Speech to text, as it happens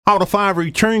How to 5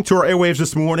 returning to our airwaves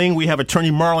this morning. We have attorney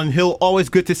Marlon Hill. Always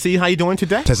good to see you. How you doing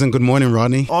today? Pleasant. Good morning,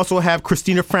 Rodney. Also have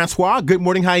Christina Francois. Good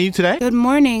morning. How are you today? Good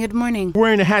morning. Good morning.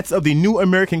 Wearing the hats of the New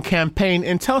American Campaign.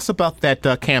 And tell us about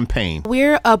that campaign.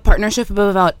 We're a partnership of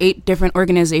about 8 different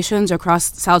organizations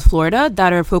across South Florida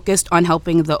that are focused on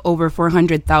helping the over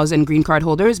 400,000 green card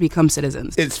holders become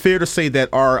citizens. It's fair to say that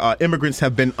our immigrants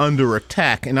have been under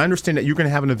attack. And I understand that you're going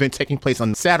to have an event taking place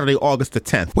on Saturday, August the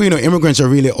 10th. Well, immigrants are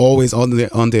really always on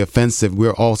the offensive.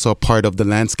 We're also a part of the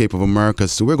landscape of America.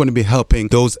 So we're going to be helping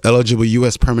those eligible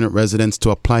U.S. permanent residents to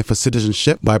apply for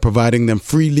citizenship by providing them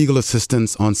free legal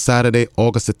assistance on Saturday,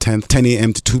 August the 10th, 10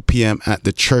 a.m. to 2 p.m. at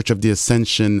the Church of the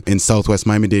Ascension in Southwest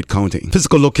Miami-Dade County.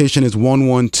 Physical location is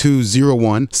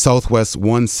 11201 Southwest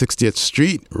 160th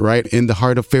Street, right in the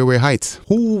heart of Fairway Heights.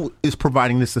 Who is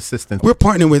providing this assistance? We're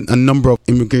partnering with a number of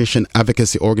immigration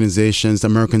advocacy organizations, the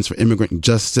Americans for Immigrant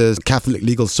Justice, Catholic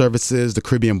Legal Services, the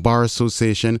Caribbean Bar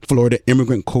Association, Florida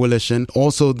Immigrant Coalition,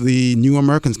 also the New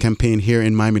Americans Campaign here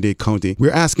in Miami-Dade County.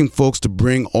 We're asking folks to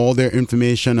bring all their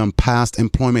information on past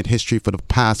employment history for the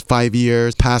past 5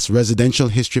 years, past residential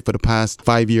history for the past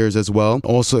 5 years as well.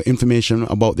 Also information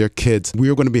about their kids.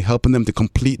 We're going to be helping them to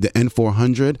complete the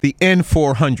N400. The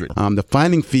N400. The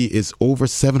filing fee is over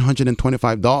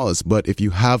 $725, but if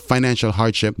you have financial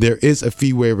hardship, there is a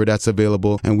fee waiver that's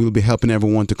available, and we'll be helping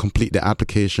everyone to complete the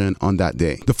application on that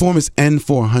day. The form is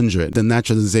N400, the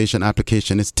naturalization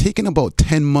application. It's taken about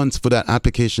 10 months for that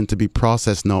application to be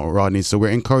processed now, Rodney. So we're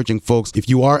encouraging folks, if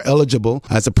you are eligible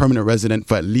as a permanent resident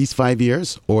for at least 5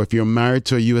 years, or if you're married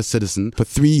to a U.S. citizen for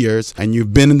 3 years, and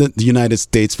you've been in the United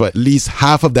States for at least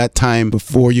half of that time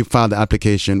before you file the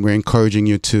application, we're encouraging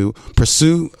you to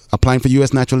pursue applying for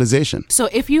U.S. naturalization. So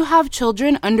if you have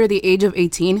children under the age of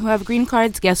 18 who have green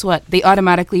cards, guess what? They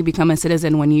automatically become a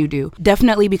citizen when you do.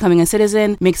 Definitely becoming a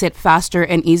citizen makes it faster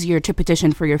and easier to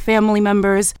petition for your family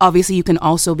members. Obviously, you can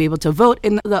also be able to vote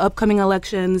in the upcoming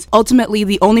elections. Ultimately,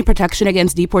 the only protection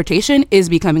against deportation is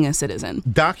becoming a citizen.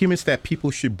 Documents that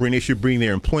people should bring. They should bring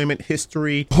their employment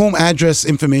history. Home address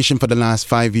information for the last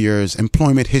 5 years.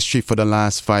 Employment history for the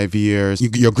last 5 years.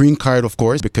 Your green card, of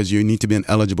course, because you need to be an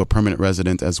eligible permanent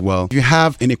resident as well. If you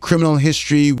have any criminal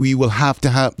history, we will have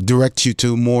to direct you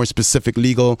to more specific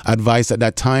legal advice at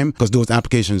that time, because those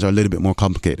applications are a little bit more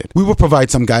complicated. We will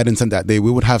provide some guidance on that day. We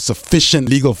would have sufficient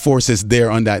legal forces there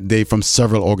on that day from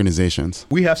several organizations.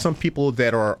 We have some people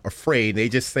that are afraid. They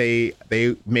just say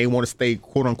they may want to stay,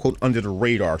 quote unquote, under the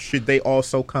radar. Should they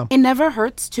also come? It never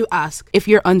hurts to ask. If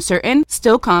you're uncertain,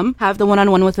 still come, have the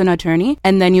one-on-one with an attorney,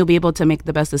 and then you'll be able to make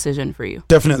the best decision for you.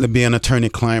 Definitely be an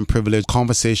attorney-client privilege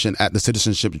conversation at the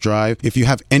Citizenship Drive. If you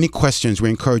have any questions, we're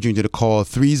encouraging you to call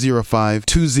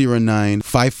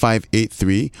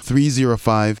 305-209-5583,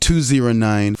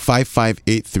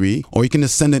 305-209-5583, or you can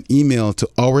just send an email to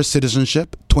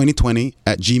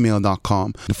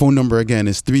ourcitizenship2020@gmail.com. The phone number again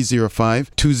is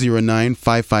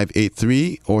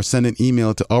 305-209-5583, or send an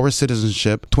email to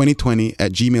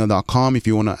ourcitizenship2020@gmail.com if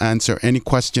you want to answer any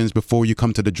questions before you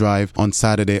come to the drive on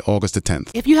Saturday, August the 10th.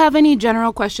 If you have any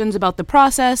general questions about the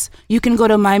process, you can go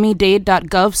to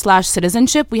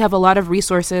miamidade.gov/citizenship. We have a lot of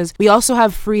resources. We also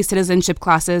have free citizenship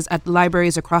classes at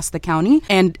libraries across the county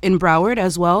and in Broward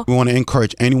as well. We want to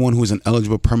encourage anyone who's an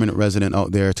eligible permanent resident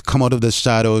out there to come out of the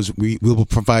shadows. We will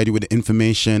provide you with the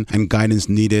information and guidance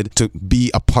needed to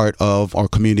be a part of our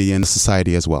community and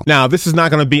society as well. Now, this is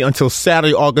not going to be until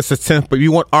Saturday, August the 10th, but we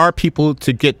want our people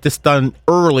to get this done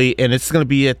early, and it's going to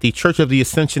be at the Church of the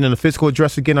Ascension, and the physical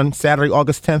address again on Saturday,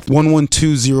 August 10th.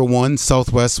 11201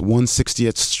 Southwest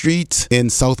 160th Street in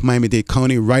South Miami-Dade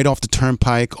County, right off the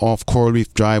turnpike off Coral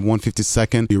Reef Drive,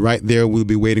 152nd. Be right there. We'll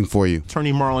be waiting for you.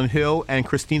 Attorney Marlon Hill and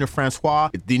Christina Francois.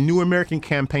 The New American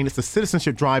Campaign is the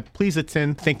Citizenship Drive. Please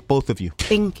attend. Thank both of you.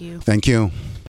 Thank you. Thank you.